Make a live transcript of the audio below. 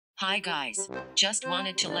Hi guys, just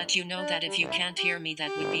wanted to let you know that if you can't hear me,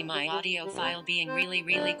 that would be my audio file being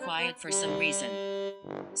really quiet for some reason.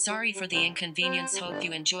 Sorry for the inconvenience, hope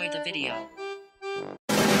you enjoy the video.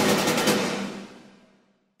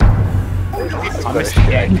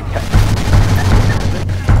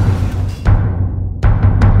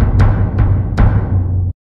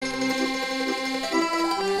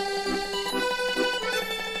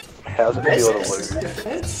 How's it feel to lose?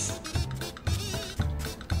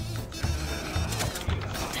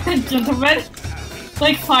 Gentlemen?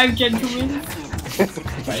 Like 5 gentlemen.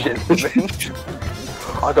 Gentlemen?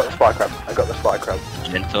 I got the spy crab. I got the spy crab.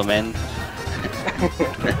 Gentlemen.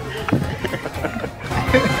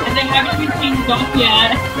 And they haven't been changed off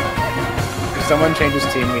yet. If someone changes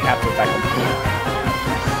team, we have to attack them.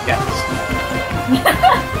 Yes.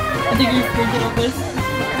 I think you're freaking on this.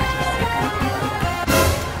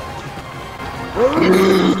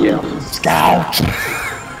 Yeah. Scout!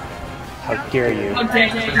 How dare you? How dare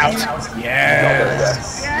you? Scout!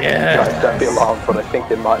 Yes! Yes! Guys, don't be alarmed, but I think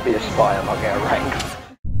there might be a spy among our ranks.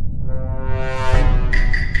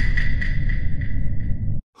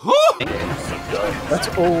 That's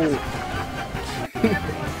all.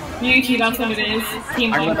 Beauty, that's what it is.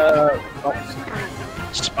 Team I'm one. gonna.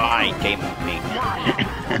 Spy came with me.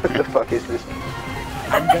 What the fuck is this?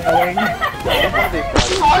 I'm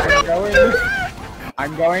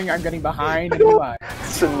going, I'm getting behind and behind.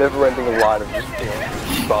 It's a never-ending line of just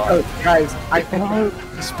spy. Oh, guys, I follow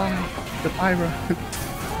the spy, the pyro.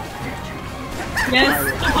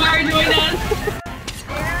 Yes, how are you doing that?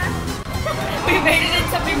 We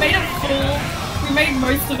made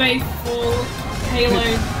most of a full Halo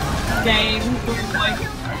game with like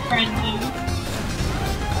friendly.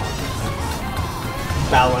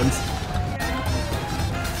 Balance.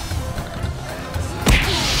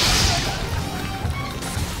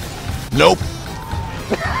 Nope.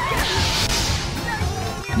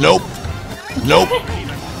 Nope. Nope.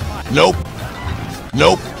 Nope.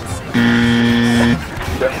 Nope.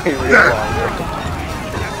 Don't be really long.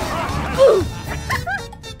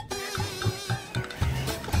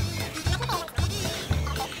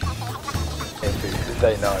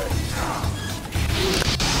 They know.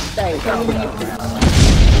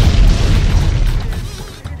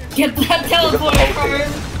 Get that teleport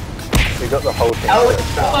first! We got the whole thing.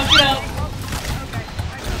 Fuck it up!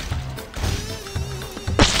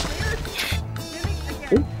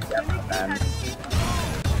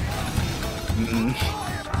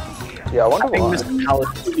 Yeah, I wonder why. This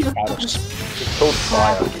palette would be proud of us. It's called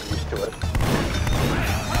spy, I'll get used to it.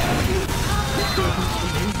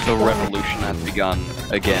 The revolution has begun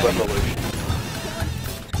again. Revolution.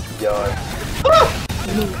 Yo.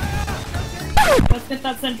 Let's get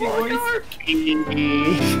that sentry, boys.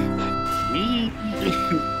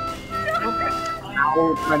 How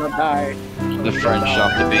can I not die? The French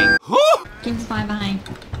after being Keep the spy behind.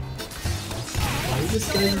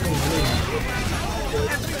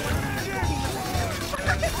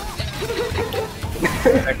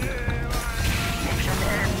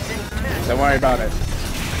 Don't worry about it.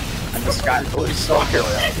 I'm just got fully soccer.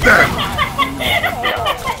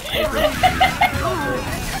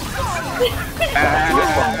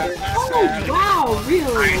 Oh wow,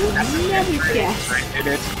 really? Never guessed. I did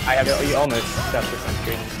it. I have you almost stepped this on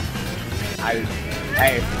screen.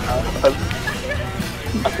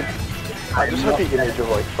 I just have the image of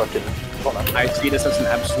like fucking Connor. I see this as an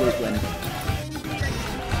absolute win.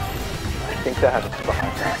 I think they have it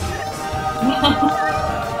behind that.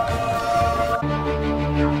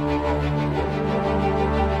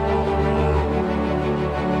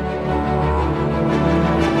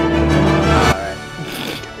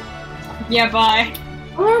 Yeah, bye.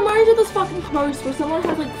 I'm reminded of this fucking post where someone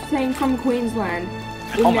has like saying from Queensland.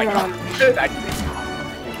 Oh my god. This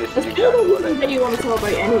That's is kind of exactly the what reason that you want to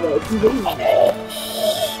celebrate anyway.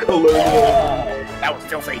 That was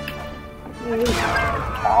filthy.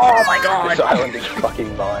 Oh my god. This island is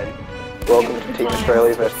fucking mine. Welcome to Team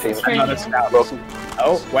Australia versus Team Another scout. Welcome.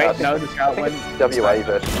 Oh, wait, no, the scout I think won. it's WA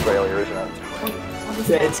versus Australia, isn't it?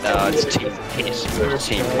 no, it's Team Piss versus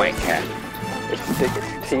Team Wanker.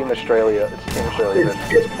 It's Team Australia. It's Team Australia versus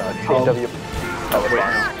Team W. Oh, it's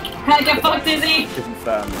fine. How'd you fuck, Dizzy?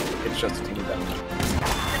 It's just a team event.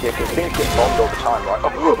 Yeah, because things get bombed all the time, right? Oh.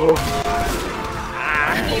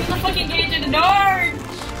 Use the fucking gauge in the door!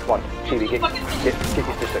 Come on, Chibi, get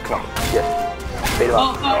your sister, come on. Yes. Beat him up.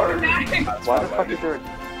 Oh, no. Why the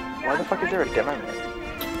fuck is there a demo, man?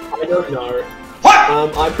 I don't know. I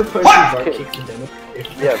propose we vote kick the demo.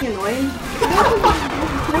 Yeah. It's annoying.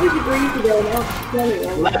 90 degrees ago now.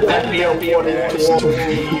 Let that be a warning to all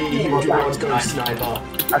you do not go sniper.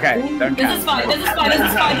 Okay, don't This is count. fine, this is fine, this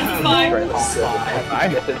is fine, this is fine.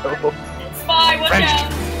 Fine. It's fine, watch French.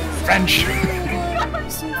 out. French.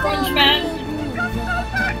 Frenchman.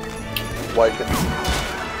 Why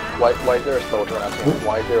is there a soldier on our team?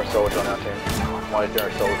 Why is there a soldier on our team? Why is there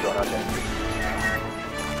a soldier on our team?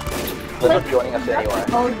 They're not joining us anyway.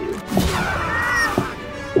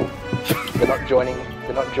 They're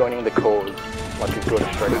not joining the cause like a good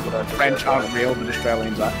Australian person. French aren't real, but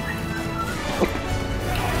Australians are.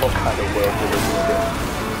 What kind of world do we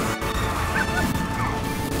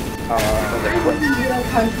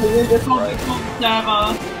live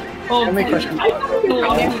Only question.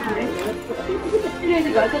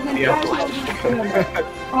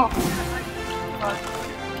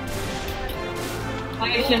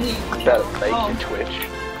 That makes you twitch.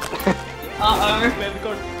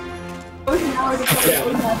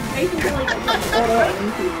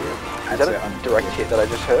 Is that a direct hit that I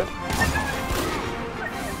just heard?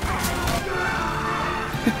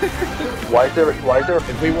 Why is there a...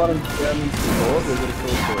 If we want to German support, we're going to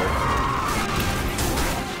call for it.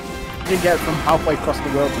 You get from halfway across the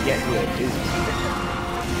world to get here, Jesus.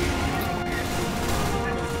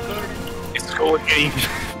 It's called game.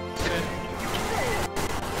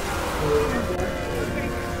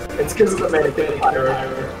 It's because of the medical pyro.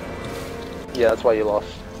 Yeah, that's why you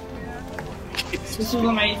lost. This is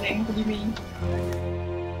amazing, what do you mean?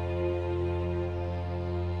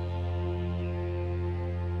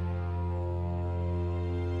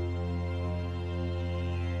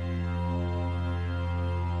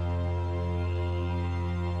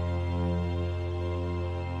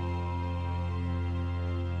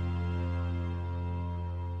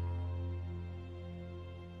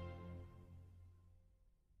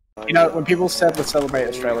 You know, when people said let's celebrate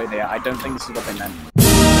Australia Day, I don't think this is what they meant.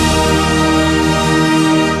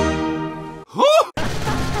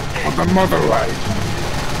 On the motherland.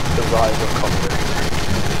 The rise of communism.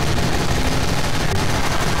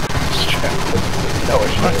 No,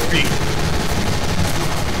 Let's be.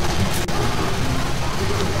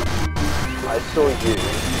 I saw you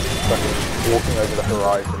fucking walking over the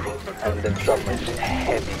horizon and then suddenly just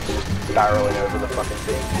heavy barreling over the fucking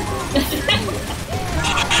thing.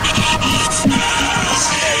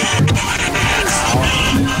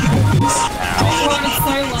 Oh, it's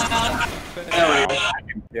so loud.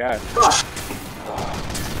 Yeah.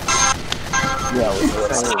 Yeah, we're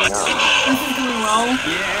This is going well.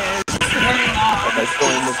 Very loud.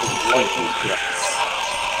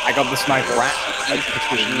 I got the sniper.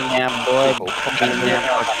 Yeah, boy.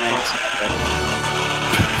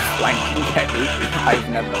 Flanking technique. I've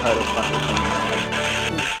never heard of fucking thing.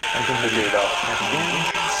 I think we do that.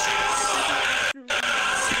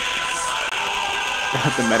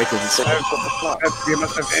 The medic is so. We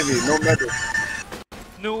must have heavy, no medic.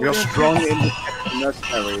 No. We are strong in the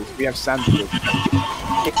mercenaries. We have sandwiches.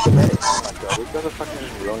 Kick the medic. Oh my god, these guys are fucking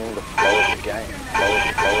ruining the flow of the game.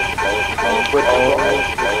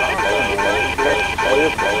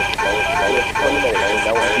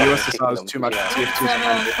 The USSR is too much TF2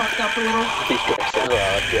 Fucked up a little.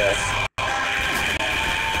 Yeah.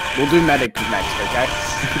 We'll do medic next, okay?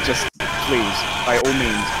 Just please, by all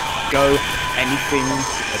means, go anything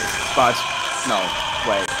but no,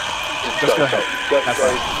 wait. Just go ahead. That's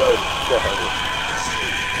right. Go ahead.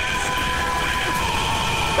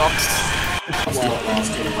 Box.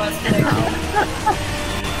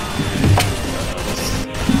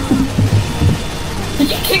 Did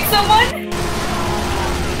you kick someone?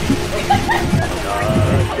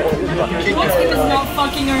 Waltzing is not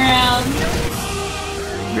fucking around.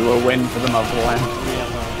 We will win for the motherland.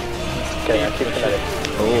 Okay, I kick the medic.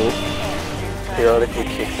 Oh. Periodically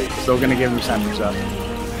kick these. Still gonna give him sandwich up.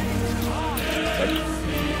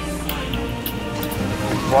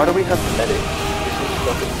 Why do we have the medic?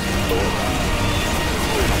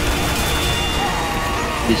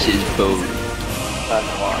 This is both.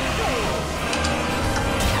 That's why.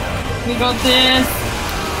 We got this.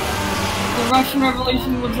 The Russian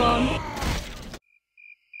Revolution was on.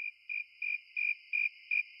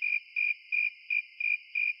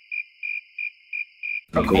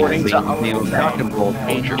 According to our remarkable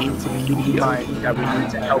major that we need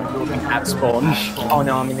to help building at spawn. Oh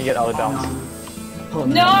no, I'm gonna get out of bounds.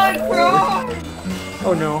 No, bro!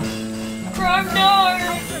 Oh no. Bro, no!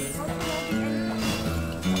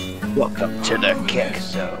 Welcome to the kick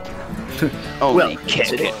zone. Only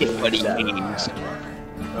kick it what he means.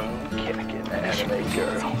 Kick it, anime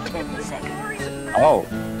girl. 10 seconds. Oh.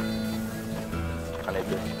 I need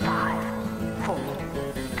this. 5, 4,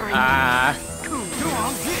 3, 2,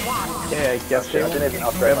 Yeah, I guess Shit, I didn't even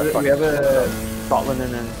upgrade my we fucking have a Scotland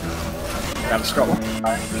and then We have Scotland.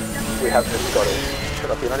 We have the Scottish.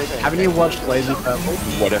 Shut up, you're not even... Haven't you watched Lazy Purple?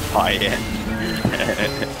 What if I am?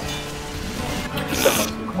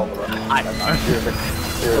 Someone's from Colorado. I don't know.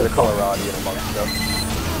 You're the Coloradian amongst us.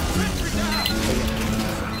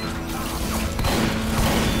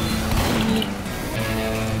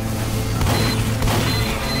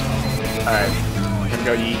 Alright, we're gonna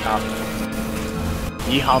go yeehaw.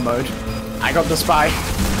 Yeehaw mode. I got the spy.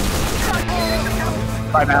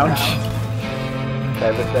 Spy down. They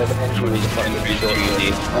have an NG with a fucking short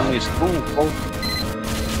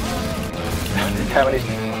How many...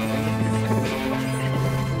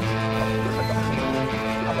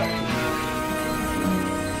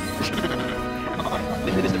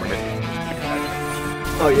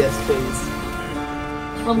 Oh yes, please.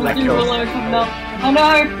 Rumble Black through Ghost. Willow coming up. Oh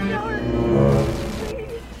no!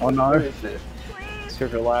 Oh no. What is this?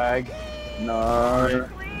 Server lag. No.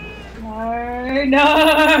 No,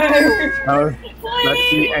 no! No. Let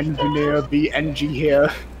the engineer be NG here.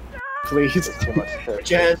 Please. Too much text.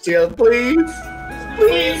 Chance here, please.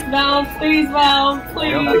 Please, Val, please, Val,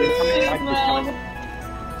 please, please, Val.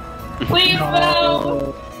 Please,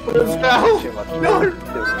 Val! Please, Val. Too much. No.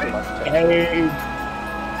 There was too much text. Hey.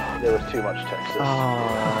 There was too much text. It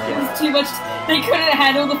was too much. They couldn't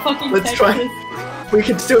handle the fucking Let's Texas. try. We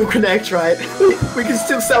can still connect, right? We can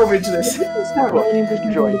still salvage this. Start waiting for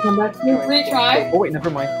people to come back to me. Retry. oh wait, never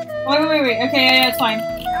mind. Wait. Okay, yeah, it's fine.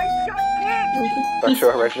 Back to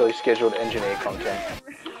our originally scheduled engineer content.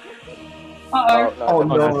 Uh-oh. Oh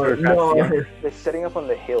no, no. They're setting up on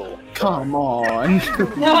the hill. Come on.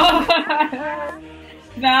 No!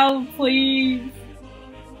 Val, please.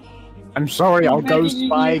 I'm sorry, I'll go Maybe-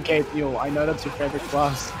 spy Gabriel. I know that's your favorite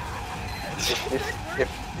class.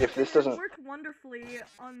 If this doesn't... Worked wonderfully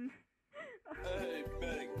on.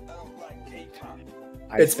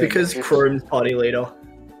 It's because Chrome's party leader.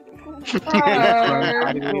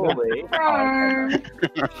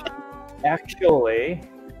 Actually,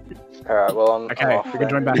 Alright, well I'm Okay, off we can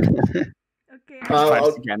join then. back. Okay. Try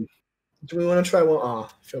this again. Do we want to try one? Oh,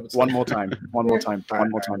 sure. One more time. One more time. One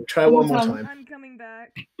more time. Try one more time. I'm coming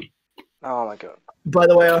back. Oh my god. By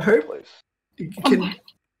the way, I hope Please.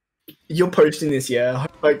 you're posting this, yeah?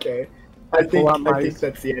 Okay. I think Pull out my-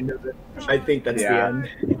 that's the end of it. I think that's Yeah. the end.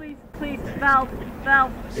 Please, Val,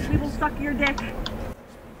 we will suck your dick.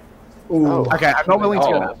 Ooh. Oh. Okay, I'm not willing to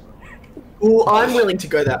go that. Ooh, I'm willing to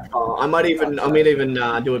go that far. I might even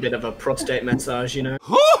do a bit of a prostate massage, you know?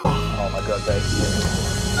 Oh my god, Dave.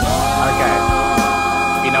 Okay.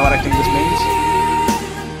 You know what I think this means?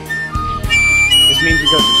 This means we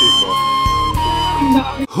go to 2-4.